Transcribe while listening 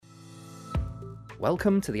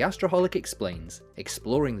welcome to the Astroholic Explains,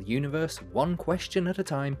 exploring the universe one question at a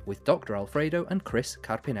time with Dr. Alfredo and Chris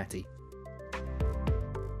Carpinetti.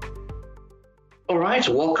 Alright,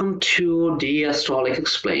 welcome to the Astroholic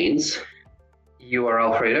Explains. You are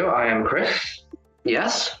Alfredo, I am Chris.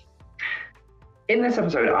 Yes? In this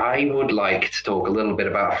episode, I would like to talk a little bit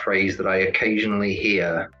about a phrase that I occasionally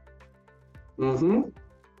hear,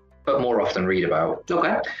 but more often read about.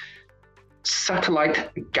 Okay.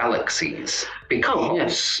 Satellite galaxies.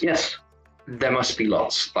 Because yes. there must be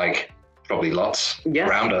lots, probably lots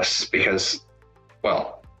around us because,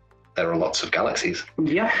 well, there are lots of galaxies.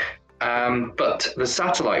 Yeah. But the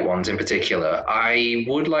satellite ones in particular, I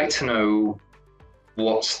would like to know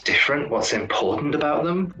what's different, what's important about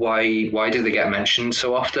them. Why do they get mentioned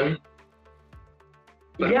so often?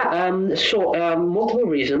 Sure. Multiple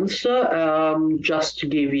reasons. Just to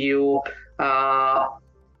give you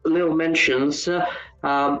little mentions,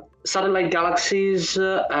 satellite galaxies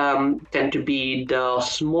tend to be the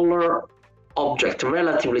smaller object,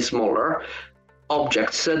 relatively smaller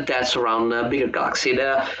objects that surround a bigger galaxy.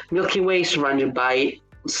 The Milky Way is surrounded by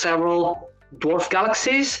several dwarf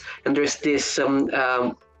galaxies, and there's this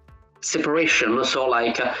separation. So,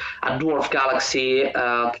 like a dwarf galaxy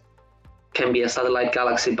can be a satellite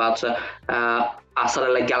galaxy, but a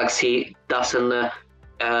satellite galaxy doesn't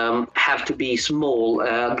have to be small.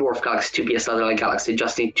 Dwarf galaxy to be a satellite galaxy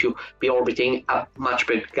just need to be orbiting a much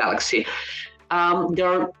bigger galaxy. There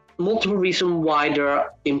are multiple reasons why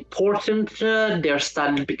they're important. They're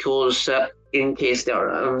studied because in case they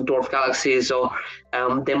are dwarf galaxies, or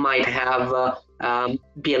they might have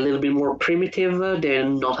be a little bit more primitive. They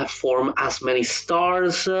not have formed as many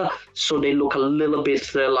stars, so they look a little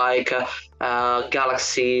bit like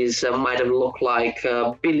galaxies might have looked like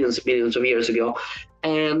billions of years ago.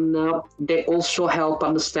 And they also help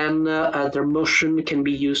understand their motion can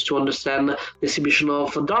be used to understand distribution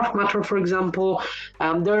of dark matter, for example.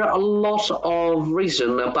 There are a lot of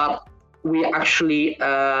reasons, but we actually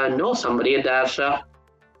know somebody that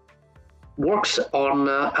works on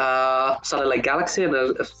satellite galaxy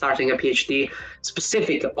and starting a PhD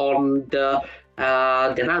specific on the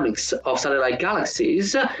dynamics of satellite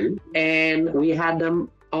galaxies. And we had them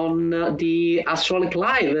on the Astroholic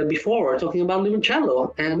Live before, talking about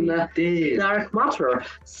limoncello and dark matter.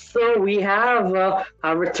 So we have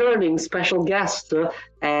a returning special guest,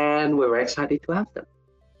 and we're excited to have them.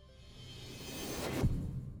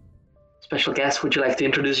 Special guest, would you like to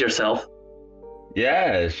introduce yourself?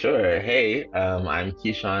 Yeah, sure. Hey, I'm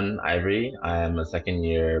KeShawn Ivory. I'm a second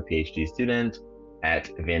year PhD student at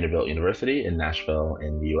Vanderbilt University in Nashville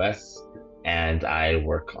in the US. And I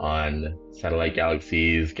work on satellite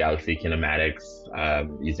galaxies, galaxy kinematics,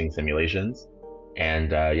 using simulations.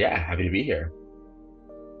 And happy to be here.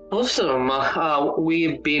 Awesome.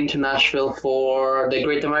 We've been to Nashville for the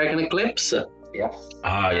Great American Eclipse.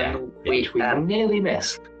 Yeah. We nearly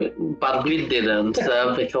missed, but we didn't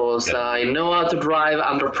because I know how to drive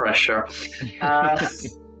under pressure.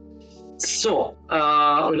 So,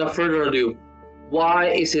 without further ado, why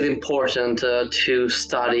is it important to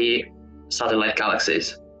study satellite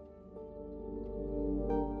galaxies?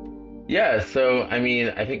 Yeah, so I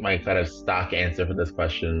think my kind of stock answer for this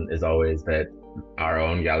question is always that our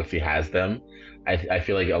own galaxy has them. I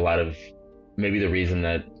feel like a lot of maybe the reason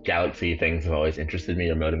that galaxy things have always interested me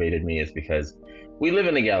or motivated me is because we live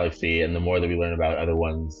in a galaxy, and the more that we learn about other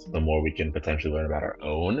ones, the more we can potentially learn about our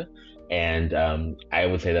own. And I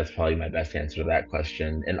would say that's probably my best answer to that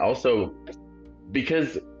question. And also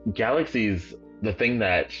because galaxies, the thing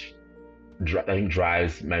that I think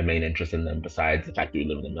drives my main interest in them, besides the fact that we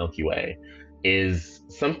live in the Milky Way, is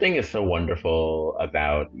something is so wonderful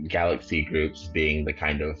about galaxy groups being the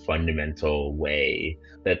kind of fundamental way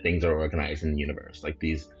that things are organized in the universe. Like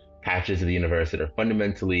these patches of the universe that are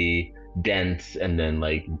fundamentally dense and then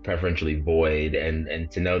like preferentially void, and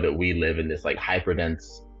to know that we live in this like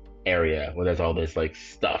hyperdense area where there's all this like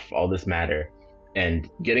stuff, all this matter, and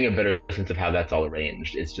getting a better sense of how that's all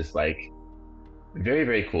arranged is just like very,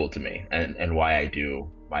 very cool to me, and why I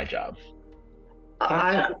do my job.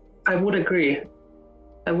 I would agree.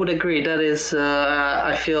 That is,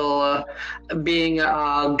 I feel, being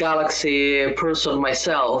a galaxy person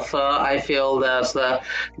myself, I feel that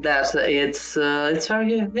it's very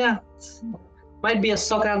good. Yeah, might be a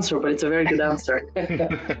stock answer, but it's a very good answer.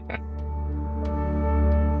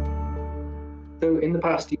 So in the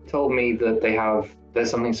past, you told me that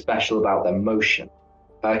there's something special about their motion.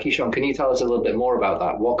 KeShawn, can you tell us a little bit more about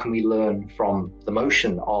that? What can we learn from the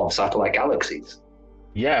motion of satellite galaxies?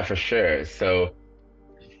 Yeah, for sure. So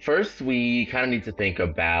first, we kind of need to think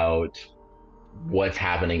about what's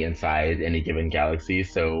happening inside any given galaxy.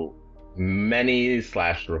 So many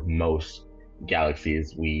slash sort of most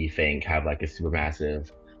galaxies we think have like a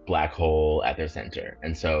supermassive black hole at their center.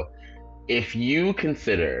 And so if you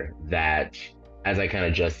consider that, as I kind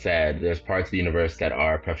of just said, there's parts of the universe that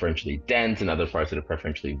are preferentially dense and other parts that are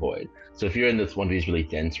preferentially void. So if you're in this one of these really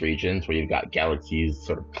dense regions where you've got galaxies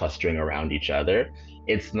sort of clustering around each other,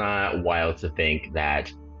 it's not wild to think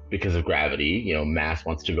that because of gravity, mass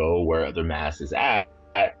wants to go where other mass is at,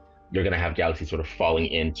 you're going to have galaxies sort of falling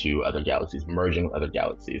into other galaxies, merging with other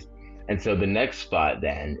galaxies. And so the next spot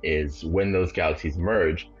then is when those galaxies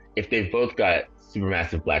merge, if they've both got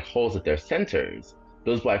supermassive black holes at their centers,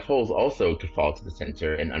 those black holes also could fall to the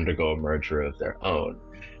center and undergo a merger of their own.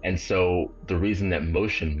 And so the reason that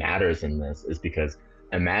motion matters in this is because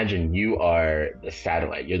imagine you are the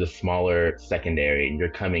satellite, you're the smaller secondary, and you're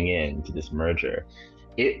coming in to this merger.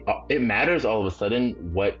 It matters all of a sudden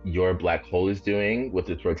what your black hole is doing with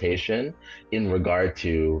its rotation in regard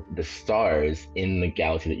to the stars in the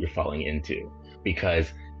galaxy that you're falling into.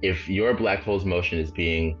 Because if your black hole's motion is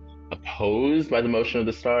being opposed by the motion of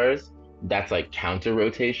the stars, that's like counter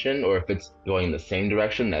rotation, or if it's going the same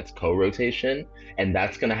direction, that's co-rotation. And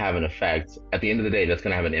that's going to have an effect. At the end of the day, that's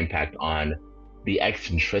going to have an impact on the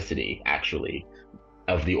eccentricity, actually,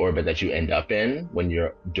 of the orbit that you end up in when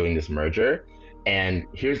you're doing this merger. And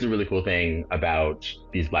here's the really cool thing about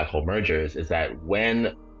these black hole mergers is that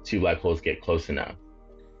when two black holes get close enough,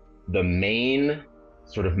 the main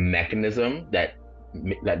sort of mechanism that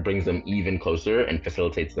brings them even closer and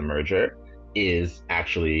facilitates the merger is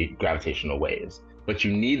actually gravitational waves. But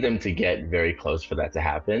you need them to get very close for that to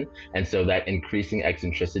happen. And so that increasing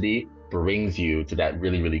eccentricity brings you to that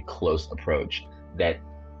really, really close approach that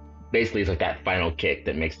basically is like that final kick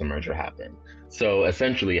that makes the merger happen. So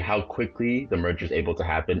essentially, how quickly the merger is able to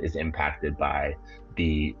happen is impacted by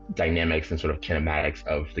the dynamics and sort of kinematics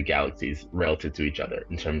of the galaxies relative to each other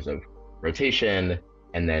in terms of rotation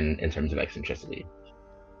and then in terms of eccentricity.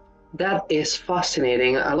 That is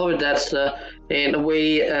fascinating. I love it that in a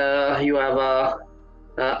way you have a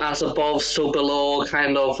as above, so below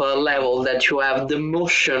kind of level that you have the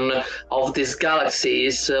motion of these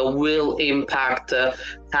galaxies will impact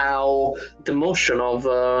how the motion of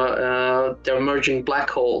the emerging black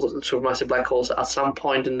holes, supermassive black holes, at some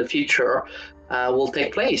point in the future will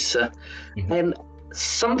take place. Mm-hmm. And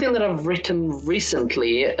something that I've written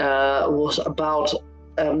recently was about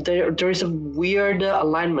there is a weird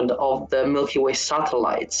alignment of the Milky Way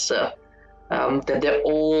satellites. That they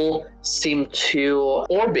all seem to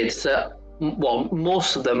orbit,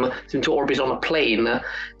 most of them seem to orbit on a plane.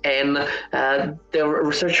 And the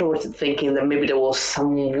researcher was thinking that maybe there was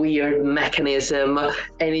some weird mechanism,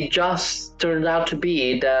 and it just turned out to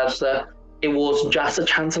be that it was just a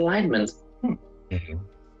chance alignment. Mm-hmm.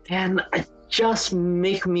 And it just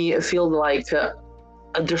make me feel like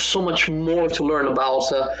there's so much more to learn about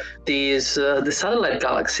the satellite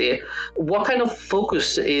galaxy. What kind of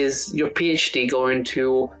focus is your PhD going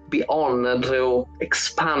to be on to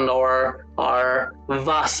expand our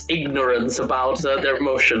vast ignorance about their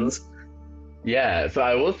motions? Yeah, so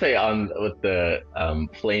I will say with the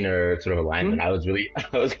planar sort of alignment,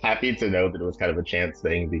 mm-hmm. I was happy to know that it was kind of a chance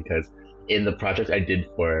thing, because in the project I did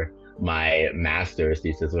for my master's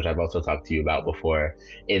thesis, which I've also talked to you about before,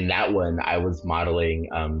 in that one I was modeling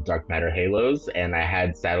dark matter halos, and I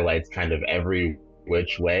had satellites kind of every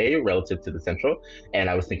which way relative to the central, and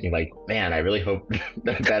I was thinking like, man, I really hope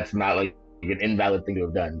that that's not like an invalid thing to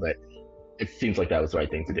have done, but it seems like that was the right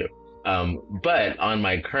thing to do. But on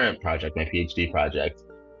my current project, my PhD project,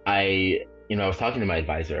 I was talking to my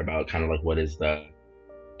advisor about kind of like what is the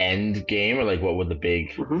end game, or like what would the big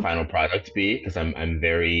mm-hmm. final product be, because I'm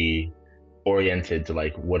very oriented to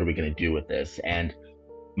like, what are we going to do with this? And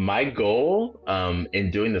my goal in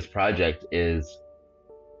doing this project is,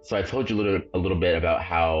 so I told you a little bit about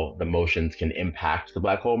how the motions can impact the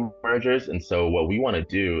black hole mergers, and so what we want to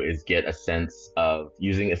do is get a sense of,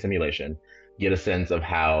 using a simulation, get a sense of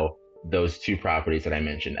how those two properties that I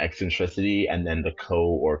mentioned, eccentricity and then the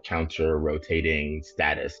or counter rotating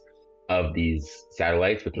status of these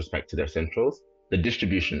satellites with respect to their centrals, the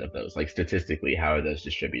distribution of those, like statistically, how are those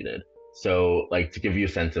distributed? So like, to give you a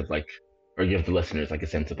sense of like, or give the listeners like a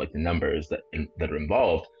sense of like the numbers that are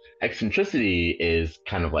involved, eccentricity is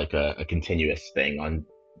kind of like a continuous thing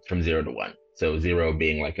from 0 to 1. So 0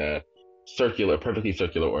 being like a perfectly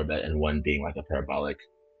circular orbit, and 1 being like a parabolic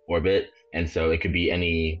orbit. And so it could be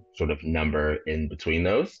any sort of number in between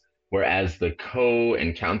those. Whereas the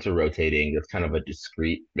and counter rotating, that's kind of a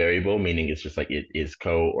discrete variable, meaning it's just like it is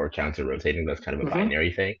or counter rotating. That's kind of a mm-hmm.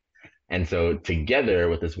 binary thing. And so together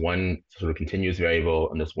with this one sort of continuous variable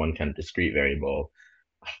and this one kind of discrete variable,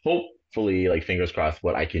 hopefully, like fingers crossed,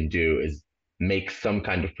 what I can do is make some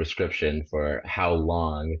kind of prescription for how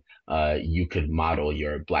long you could model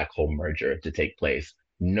your black hole merger to take place,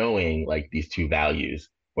 knowing like these two values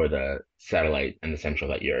for the satellite and the central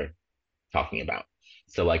that you're talking about.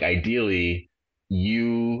 So like ideally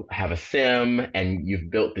you have a sim and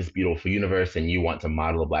you've built this beautiful universe and you want to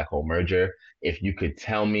model a black hole merger. If you could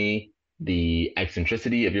tell me the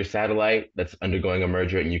eccentricity of your satellite that's undergoing a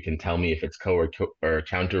merger, and you can tell me if it's or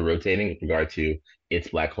counter rotating with regard to its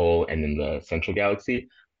black hole and in the central galaxy,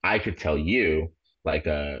 I could tell you like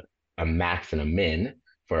a max and a min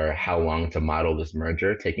for how long to model this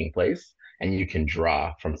merger taking place, and you can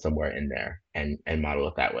draw from somewhere in there and model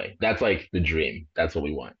it that way. That's like the dream. That's what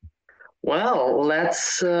we want. Well,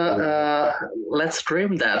 let's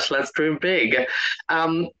dream that. Let's dream big.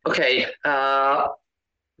 Okay.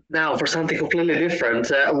 Now, for something completely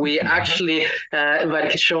different, we actually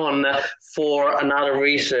invited KeShawn for another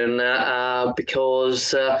reason,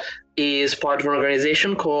 because is part of an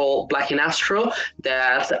organization called Black in Astro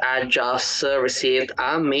that just received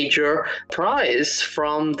a major prize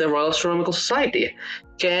from the Royal Astronomical Society.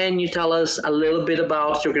 Can you tell us a little bit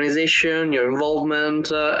about your organization, your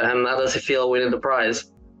involvement, and how does it feel winning the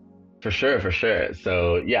prize? For sure, for sure.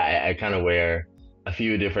 So yeah, I kind of wear a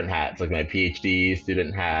few different hats, like my PhD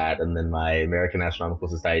student hat, and then my American Astronomical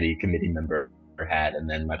Society committee member hat, and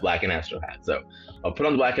then my Black in Astro hat. So I'll put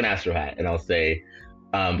on the Black in Astro hat and I'll say,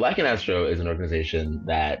 Black in Astro is an organization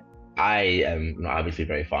that I am obviously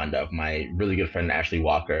very fond of. My really good friend Ashley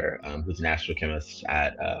Walker, who's an astrochemist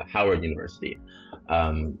at Howard University.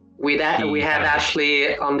 We had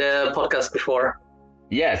Ashley on the podcast before.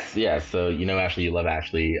 Yes, yes. So Ashley, you love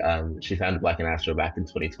Ashley. She founded Black in Astro back in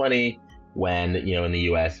 2020 when in the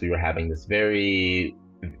U.S. we were having this very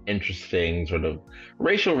interesting sort of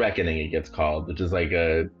racial reckoning, it gets called, which is like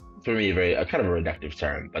for me a kind of a reductive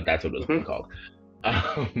term, but that's what it was being called.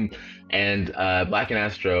 And Black in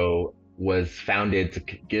Astro was founded to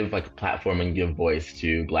give like a platform and give voice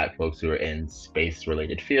to Black folks who are in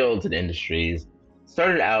space-related fields and industries.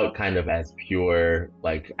 Started out kind of as pure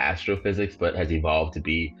like astrophysics, but has evolved to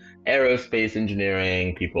be aerospace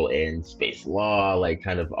engineering, people in space law, like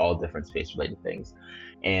kind of all different space-related things.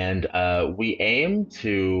 And we aim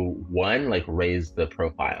to, one, like raise the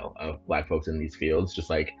profile of Black folks in these fields, just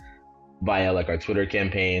like via like our Twitter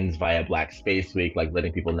campaigns, via Black Space Week, like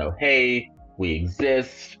letting people know, hey, we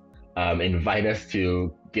exist, invite us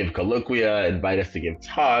to give colloquia, invite us to give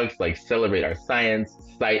talks, like celebrate our science,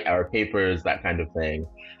 cite our papers, that kind of thing.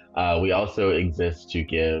 We also exist to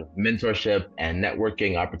give mentorship and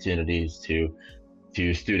networking opportunities to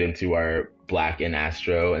students who are Black in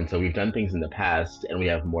Astro. And so we've done things in the past, and we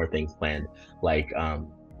have more things planned, like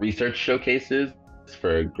research showcases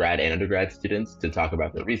for grad and undergrad students to talk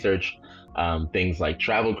about their research, things like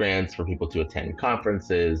travel grants for people to attend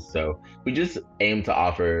conferences. So we just aim to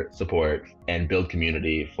offer support and build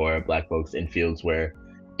community for Black folks in fields where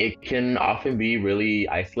it can often be really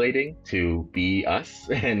isolating to be us,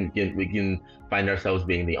 and we can find ourselves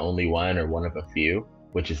being the only one or one of a few,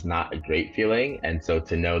 which is not a great feeling. And so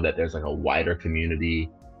to know that there's like a wider community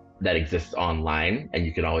that exists online, and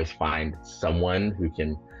you can always find someone who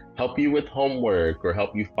can help you with homework or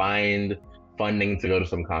help you find funding to go to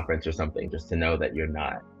some conference or something, just to know that you're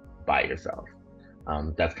not by yourself.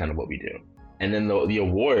 That's kind of what we do. And then the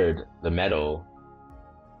award, the medal,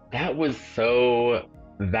 that was so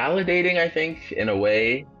validating, I think, in a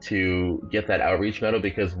way, to get that outreach medal,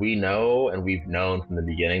 because we know and we've known from the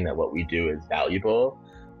beginning that what we do is valuable.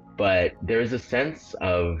 But there's a sense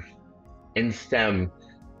of, in STEM,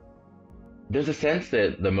 there's a sense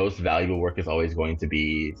that the most valuable work is always going to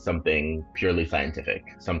be something purely scientific,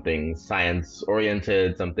 something science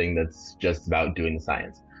oriented, something that's just about doing the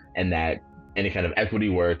science. And that any kind of equity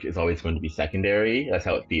work is always going to be secondary. That's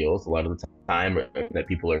how it feels a lot of the time, that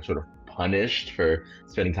people are sort of punished for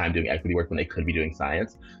spending time doing equity work when they could be doing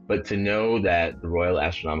science. But to know that the Royal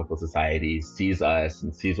Astronomical Society sees us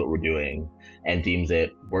and sees what we're doing and deems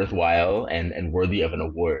it worthwhile and worthy of an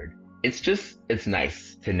award, it's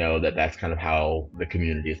nice to know that that's kind of how the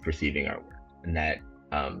community is perceiving our work. And that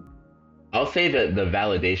I'll say that the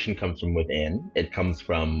validation comes from within. It comes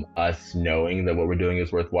from us knowing that what we're doing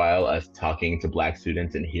is worthwhile, us talking to Black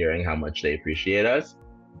students and hearing how much they appreciate us.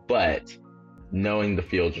 But knowing the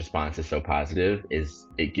field's response is so positive,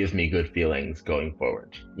 it gives me good feelings going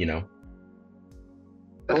forward,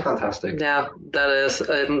 That's fantastic. Yeah, that is.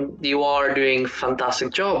 You are doing a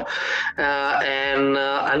fantastic job, and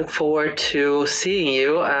I look forward to seeing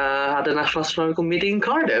you at the National Astronomical Meeting in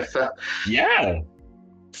Cardiff. Yeah.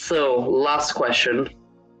 So, last question.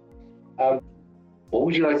 What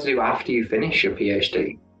would you like to do after you finish your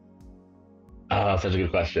PhD? Oh, such a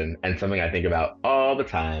good question, and something I think about all the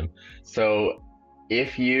time. So,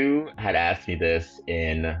 if you had asked me this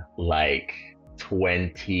in like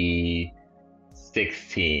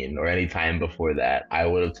 2016 or any time before that, I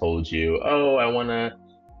would have told you, oh, I want to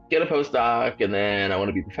get a postdoc and then I want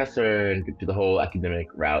to be a professor and do the whole academic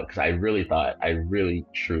route because I really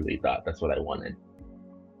truly thought that's what I wanted.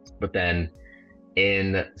 But then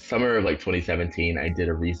in summer of like 2017, I did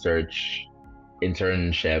a research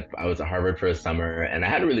internship. I was at Harvard for a summer and I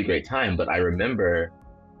had a really great time. But I remember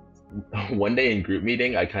one day in group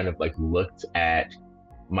meeting, I kind of like looked at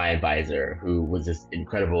my advisor, who was this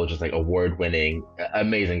incredible, just like award-winning,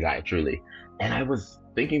 amazing guy, truly. And I was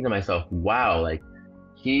thinking to myself, wow, like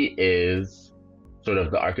he is sort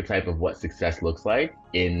of the archetype of what success looks like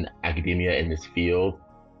in academia in this field.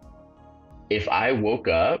 If I woke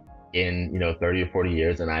up in 30 or 40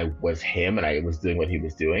 years and I was him and I was doing what he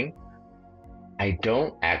was doing, I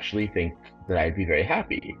don't actually think that I'd be very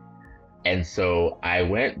happy. And so I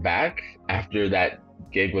went back after that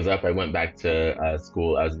gig was up. I went back to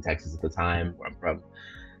school. I was in Texas at the time, where I'm from,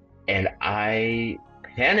 and I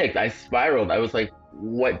panicked. I spiraled. I was like,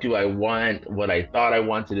 what do I want? What I thought I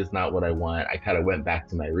wanted is not what I want. I kind of went back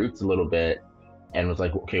to my roots a little bit and was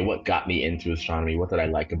like, okay, what got me into astronomy? What did I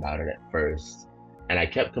like about it at first? And I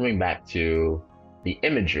kept coming back to the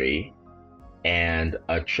imagery and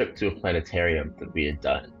a trip to a planetarium that we had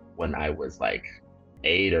done when I was like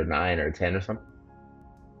 8 or 9 or 10 or something.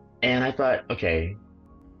 And I thought, okay,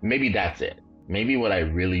 maybe that's it. Maybe what I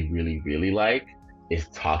really, really, really like is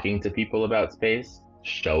talking to people about space,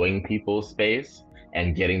 showing people space,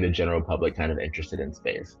 and getting the general public kind of interested in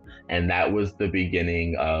space. And that was the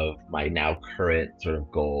beginning of my now current sort of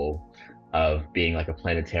goal of being like a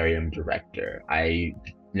planetarium director. I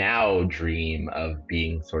now dream of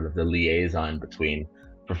being sort of the liaison between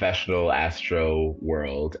professional astro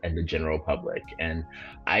world and the general public. And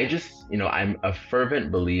I just, I'm a fervent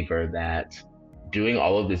believer that doing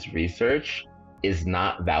all of this research is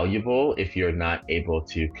not valuable if you're not able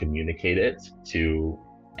to communicate it to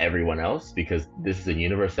everyone else, because this is a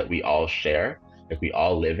universe that we all share, like we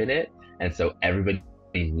all live in it. And so everybody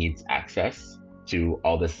needs access to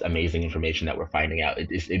all this amazing information that we're finding out.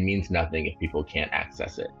 It means nothing if people can't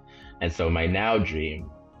access it. And so my now dream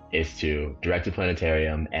is to direct a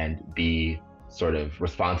planetarium and be sort of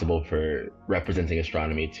responsible for representing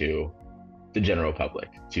astronomy to the general public,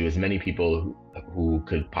 to as many people who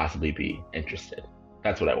could possibly be interested.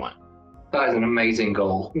 That's what I want. That is an amazing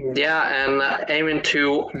goal. Yeah, and aiming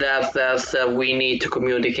to that we need to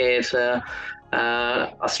communicate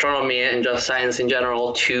astronomy and just science in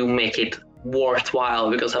general to make it worthwhile,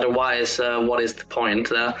 because otherwise what is the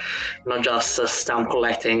point? Not just stamp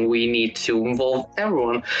collecting, we need to involve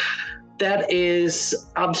everyone. That is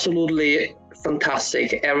absolutely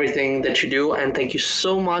fantastic, everything that you do, and thank you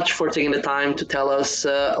so much for taking the time to tell us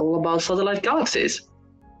all about satellite galaxies.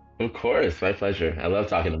 Of course, my pleasure. I love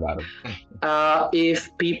talking about them.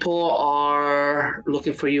 If people are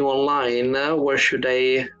looking for you online, where should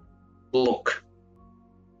they look?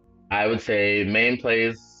 I would say main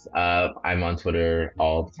place, I'm on Twitter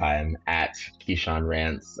all the time at KeShawn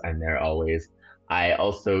Rants. I'm there always. I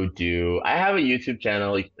also I have a YouTube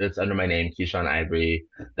channel that's under my name, KeShawn Ivory.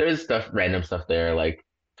 There's random stuff there, like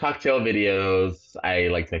cocktail videos. I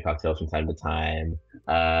like to make cocktails from time to time.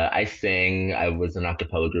 I sing. I was in an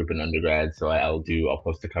acapella group in undergrad, so I'll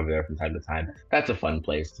post a cover there from time to time. That's a fun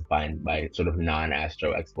place to find my sort of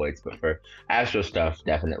non-astro exploits. But for astro stuff,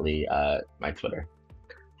 definitely my Twitter.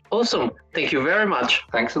 Awesome. Thank you very much.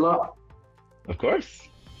 Thanks a lot. Of course.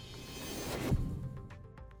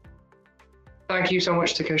 Thank you so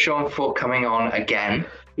much to KeShawn for coming on again.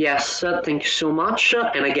 Yes, thank you so much.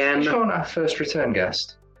 And again, KeShawn, our first return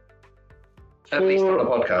guest. At least on the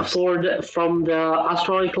podcast. From the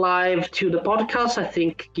Astronomic Live to the podcast, I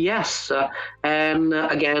think yes. And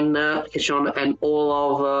again, KeShawn and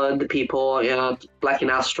all of the people Black in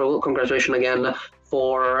Astro, congratulations again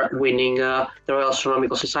for winning the Royal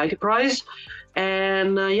Astronomical Society Prize.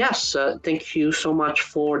 And yes, thank you so much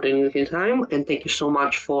for the time, and thank you so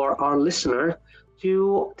much for our listener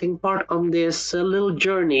to take part on this little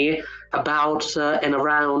journey about and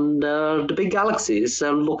around the big galaxies,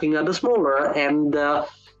 looking at the smaller and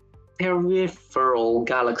peripheral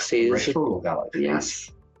galaxies. Peripheral galaxies.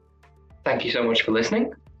 Yes. Thank you so much for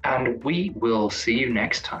listening, and we will see you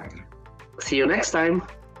next time. See you next time.